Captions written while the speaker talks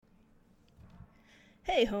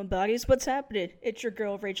Hey, homebodies, what's happening? It's your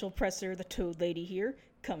girl, Rachel Presser, the Toad Lady here,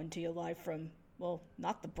 coming to you live from, well,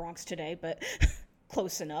 not the Bronx today, but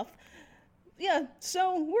close enough. Yeah,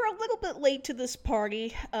 so we're a little bit late to this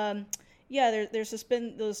party. There's just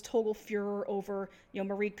been this total furor over,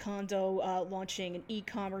 Marie Kondo launching an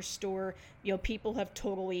e-commerce store. People have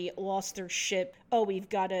totally lost their shit. Oh, we've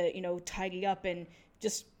got to, tidy up and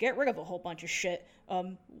just get rid of a whole bunch of shit.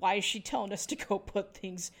 Why is she telling us to go put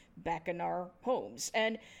things back in our homes?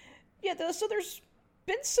 And so there's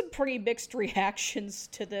been some pretty mixed reactions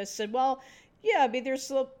to this. And while yeah, I mean, there's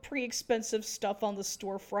some pretty expensive stuff on the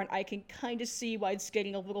storefront. I can kind of see why it's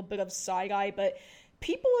getting a little bit of side eye, but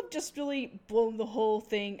people have just really blown the whole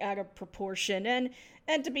thing out of proportion.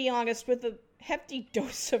 And to be honest, with a hefty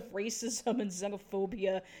dose of racism and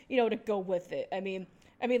xenophobia, to go with it.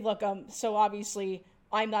 Look, so obviously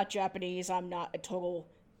I'm not Japanese. I'm not a total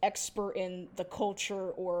expert in the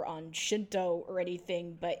culture or on Shinto or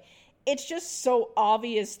anything, but it's just so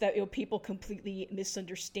obvious that people completely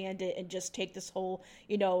misunderstand it and just take this whole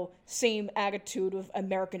same attitude of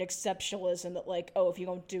American exceptionalism that, like, oh, if you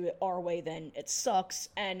don't do it our way then it sucks.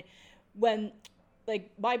 And when, like,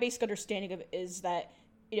 my basic understanding of it is that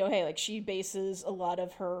hey, like, she bases a lot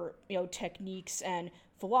of her techniques and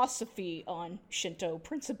philosophy on Shinto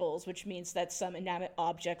principles, which means that some inanimate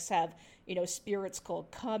objects have spirits called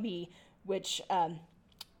kami, which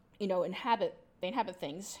inhabit they inhabit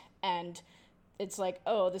things. And it's like,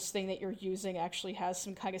 oh, this thing that you're using actually has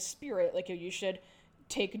some kind of spirit. Like, you should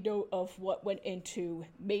take note of what went into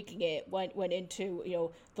making it, what went into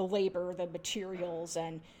the labor, the materials,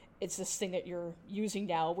 and it's this thing that you're using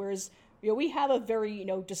now. Whereas we have a very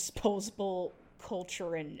disposable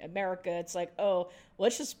culture in America. It's like, oh,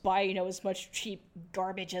 let's just buy as much cheap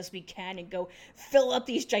garbage as we can and go fill up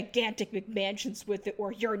these gigantic McMansions with it,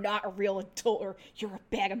 or you're not a real adult, or you're a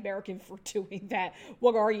bad American for doing that.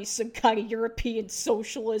 What are you, some kind of European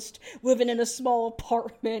socialist living in a small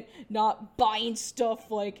apartment, not buying stuff?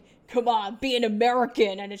 Like, come on, be an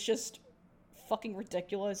American. And it's just fucking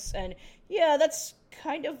ridiculous. And yeah, that's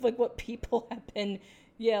kind of like what people have been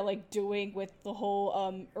like doing with the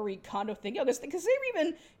whole Marie Kondo thing. Because they're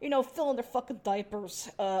even filling their fucking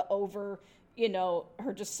diapers over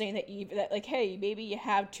her just saying that like, hey, maybe you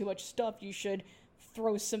have too much stuff, you should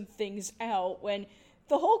throw some things out. When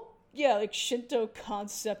the whole like Shinto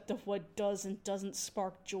concept of what does and doesn't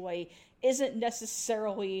spark joy isn't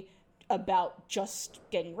necessarily about just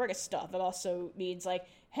getting rid of stuff. It also means, like,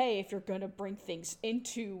 hey, if you're gonna bring things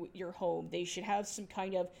into your home, they should have some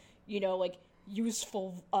kind of like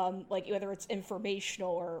useful, like, whether it's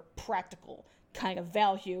informational or practical kind of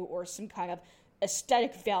value, or some kind of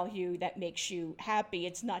aesthetic value that makes you happy.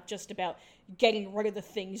 It's not just about getting rid of the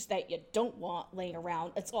things that you don't want laying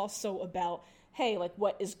around. It's also about, hey, like,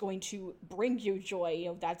 what is going to bring you joy.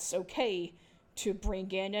 That's okay to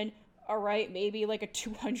bring in. And all right, maybe like a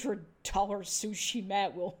 $200 sushi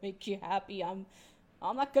mat will make you happy. I'm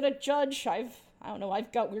not gonna judge. I don't know,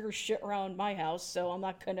 I've got weird shit around my house, so I'm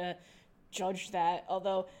not gonna judge that.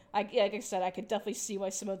 Although, like I said, I could definitely see why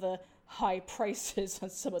some of the high prices on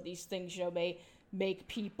some of these things, may make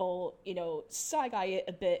people, side eye it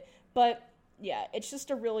a bit. But yeah, it's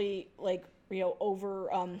just a really, like,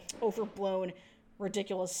 overblown,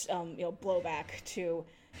 ridiculous, blowback to,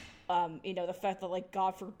 the fact that, like,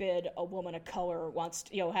 God forbid a woman of color wants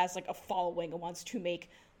to, has like a following and wants to make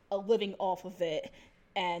a living off of it.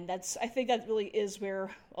 And I think that really is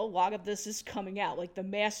where a lot of this is coming out. Like, the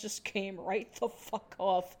mask just came right the fuck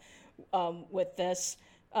off with this.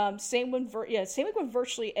 Same when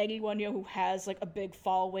virtually anyone who has like a big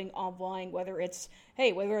following online, whether it's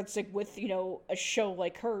like with a show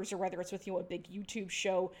like hers, or whether it's with a big YouTube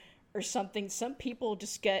show or something. Some people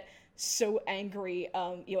just get so angry.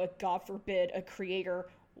 Like, God forbid a creator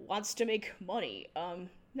wants to make money.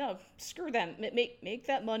 No, screw them. Make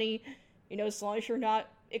that money. As long as you're not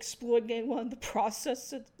exploiting anyone in the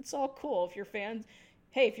process, it's all cool. If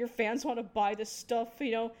your fans want to buy this stuff,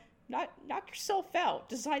 knock yourself out.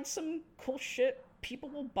 Design some cool shit. People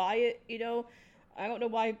will buy it. I don't know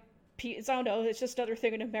why. I don't know. It's just another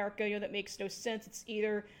thing in America, that makes no sense. It's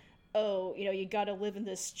either, oh, you got to live in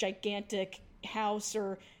this gigantic house,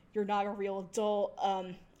 or you're not a real adult.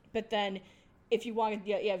 But then, if you want to,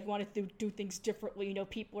 if you want to do things differently,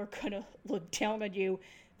 people are gonna look down on you.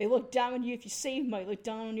 They look down on you if you save money, look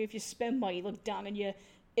down on you if you spend money, look down on you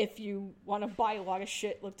if you want to buy a lot of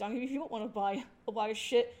shit, look down on you if you don't want to buy a lot of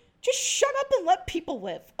shit. Just shut up and let people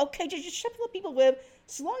live, okay? Just shut up and let people live.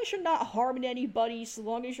 So long as you're not harming anybody, so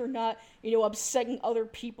long as you're not, upsetting other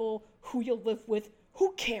people who you live with,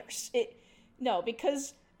 who cares? No,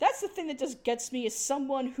 because that's the thing that just gets me, is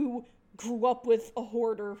someone who grew up with a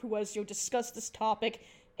hoarder who has, discussed this topic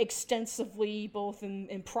extensively, both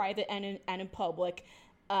in private and in public.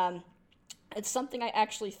 Um, it's something I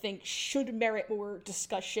actually think should merit more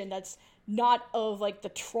discussion that's not of like the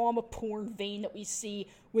trauma porn vein that we see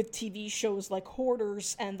with TV shows like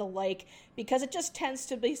Hoarders and the like, because it just tends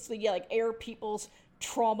to basically, yeah, like air people's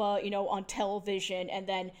trauma, on television, and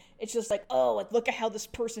then it's just like, oh, like, look at how this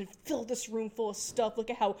person filled this room full of stuff, look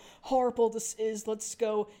at how horrible this is, let's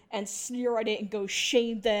go and sneer at it and go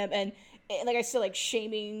shame them, and like I said, like,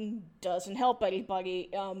 shaming doesn't help anybody.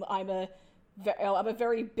 I'm a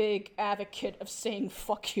very big advocate of saying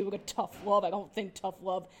fuck you to tough love. I don't think tough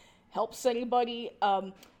love helps anybody.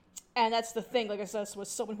 And that's the thing, like I said, with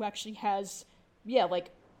someone who actually has, yeah,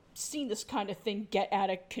 like, seen this kind of thing get out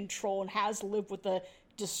of control and has lived with the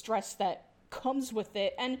distress that comes with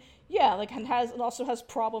it. And yeah, like, and also has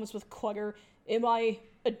problems with clutter in my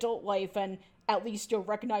adult life, and at least,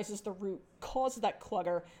 recognizes the root cause of that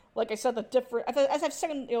clutter. Like I said, as I've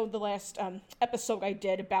said in, the last episode I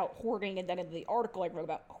did about hoarding, and then in the article I wrote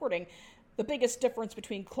about hoarding, the biggest difference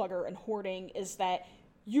between clutter and hoarding is that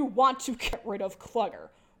you want to get rid of clutter.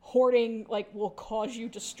 Hoarding, like, will cause you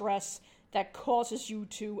distress that causes you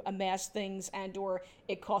to amass things, and or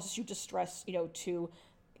it causes you distress, to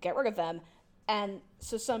get rid of them. And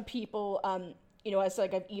so some people, as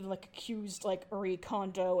like I've even like accused like Marie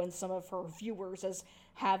Kondo and some of her viewers as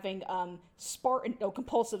having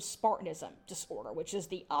compulsive Spartanism disorder, which is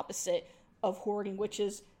the opposite of hoarding, which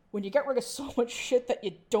is when you get rid of so much shit that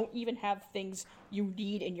you don't even have things you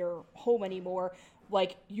need in your home anymore.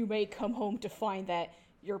 Like, you may come home to find that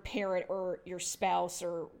your parent or your spouse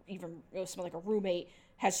or even, someone like a roommate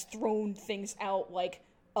has thrown things out, like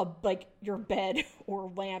your bed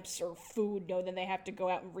or lamps or food, then they have to go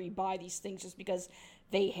out and rebuy these things just because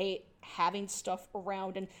they hate having stuff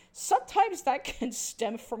around. And sometimes that can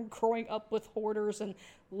stem from growing up with hoarders and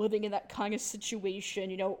living in that kind of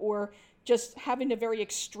situation, or just having a very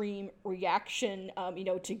extreme reaction,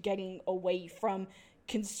 to getting away from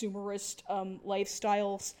consumerist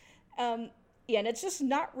lifestyles. Yeah, and it's just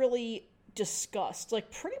not really discussed. Like,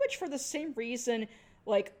 pretty much for the same reason,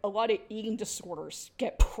 like, a lot of eating disorders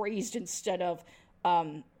get praised instead of,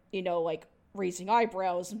 like, raising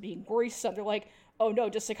eyebrows and being worrisome. They're like, oh no,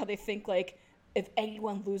 just like how they think, like, if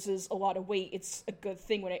anyone loses a lot of weight, it's a good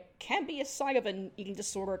thing, when it can be a sign of an eating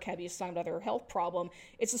disorder, it can be a sign of another health problem.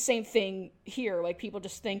 It's the same thing here. Like, people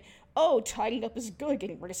just think, oh, tidying up is good,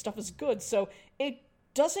 getting rid of stuff is good. So it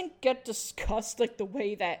doesn't get discussed like the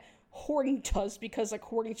way that hoarding does, because like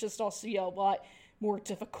hoarding is just also a lot more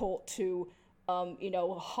difficult to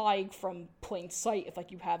hide from plain sight if like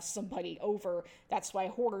you have somebody over. That's why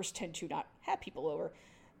hoarders tend to not have people over.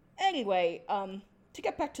 Anyway, to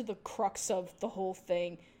get back to the crux of the whole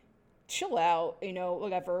thing, chill out,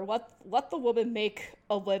 whatever. Let the woman make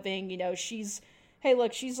a living. She's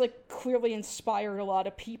like clearly inspired a lot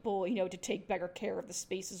of people, to take better care of the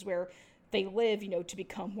spaces where they live, to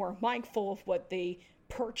become more mindful of what they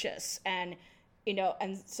purchase. And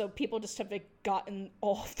so people just have like gotten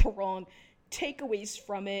all of the wrong takeaways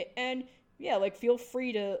from it. And yeah, like, feel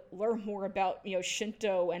free to learn more about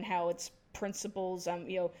Shinto and how its principles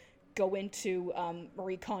go into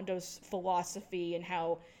Marie Kondo's philosophy, and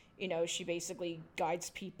how she basically guides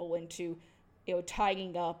people into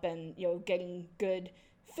tidying up and getting good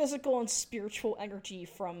physical and spiritual energy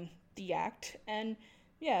from the act. And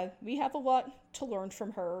yeah, we have a lot to learn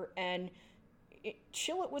from her, and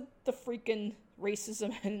chill it with the freaking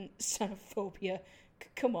racism and xenophobia.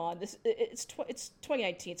 Come on, it's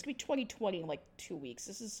 2019. It's gonna be 2020 in like 2 weeks.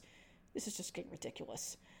 This is just getting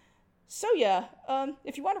ridiculous. So yeah,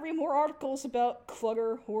 if you want to read more articles about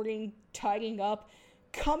clutter, hoarding, tidying up,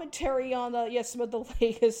 commentary on some of the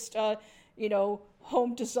latest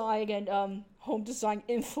home design and home design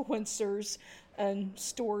influencers and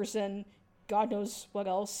stores and God knows what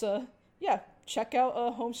else, yeah, check out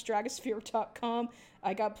homestratosphere.com.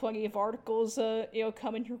 I got plenty of articles,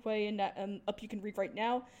 coming your way and up you can read right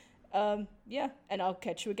now. Yeah, and I'll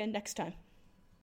catch you again next time.